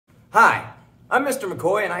Hi, I'm Mr.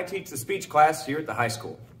 McCoy and I teach the speech class here at the high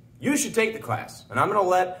school. You should take the class, and I'm going to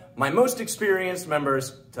let my most experienced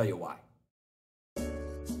members tell you why.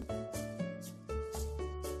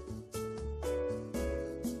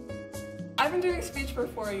 I've been doing speech for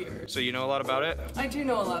 4 years. So you know a lot about it? I do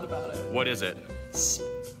know a lot about it. What is it?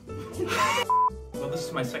 Well, this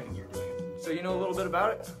is my second year doing it. So you know a little bit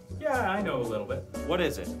about it? Yeah, I know a little bit. What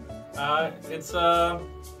is it? Oh,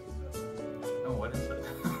 what is it?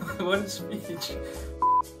 What is speech?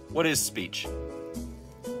 What is speech?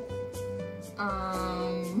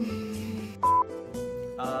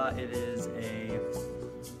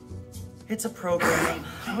 It's a program.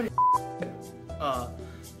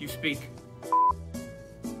 You speak.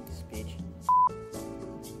 Speech.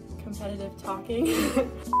 Competitive talking.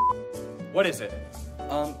 What is it?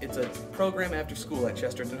 It's a program after school at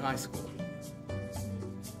Chesterton High School.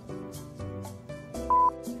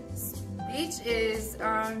 Speech is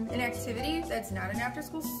an activity that's not an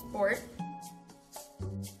after-school sport.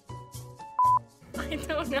 I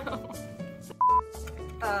don't know.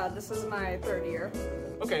 This is my 3rd year.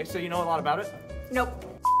 Okay, so you know a lot about it? Nope.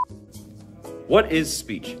 What is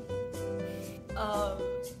speech?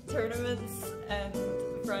 Tournaments and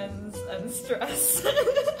friends and stress.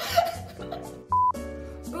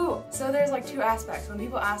 Ooh, so there's like 2 aspects. When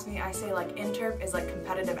people ask me, I say like interp is like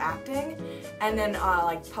competitive acting, and then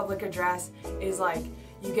like public address is like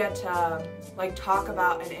you get to like talk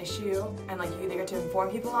about an issue and like you either get to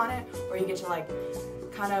inform people on it or you get to like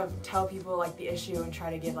kind of tell people like the issue and try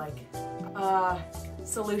to give like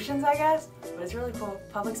solutions, I guess. But it's really cool.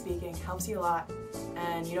 Public speaking helps you a lot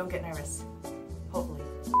and you don't get nervous, hopefully.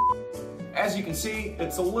 As you can see,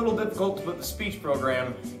 it's a little difficult to put the speech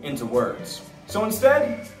program into words. So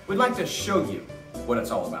instead, we'd like to show you what it's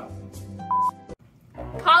all about.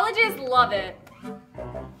 Colleges love it.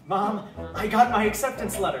 Mom, I got my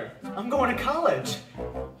acceptance letter. I'm going to college.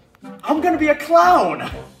 I'm gonna be a clown.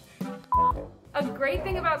 A great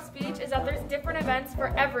thing about speech is that there's different events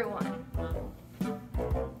for everyone.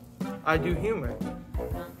 I do humor.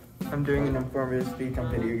 I'm doing an informative speech on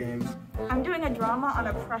video games. I'm doing a drama on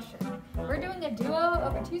oppression. We're doing a duo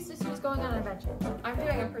of 2 sisters going on an adventure. I'm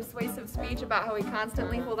doing a persuasive speech about how we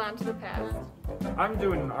constantly hold on to the past. I'm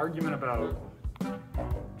doing an argument about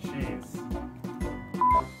cheese.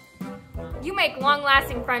 You make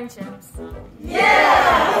long-lasting friendships. Yeah!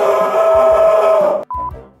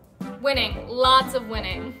 Winning. Lots of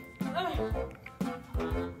winning.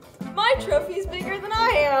 My trophy's bigger than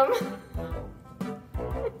I am.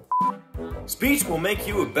 Speech will make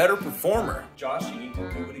you a better performer. Josh, you need to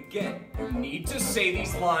do it again. You need to say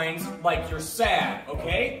these lines like you're sad,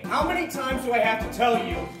 okay? How many times do I have to tell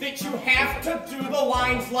you that you have to do the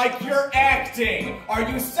lines like you're acting? Are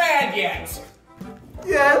you sad yet?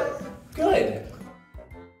 Yes. Good.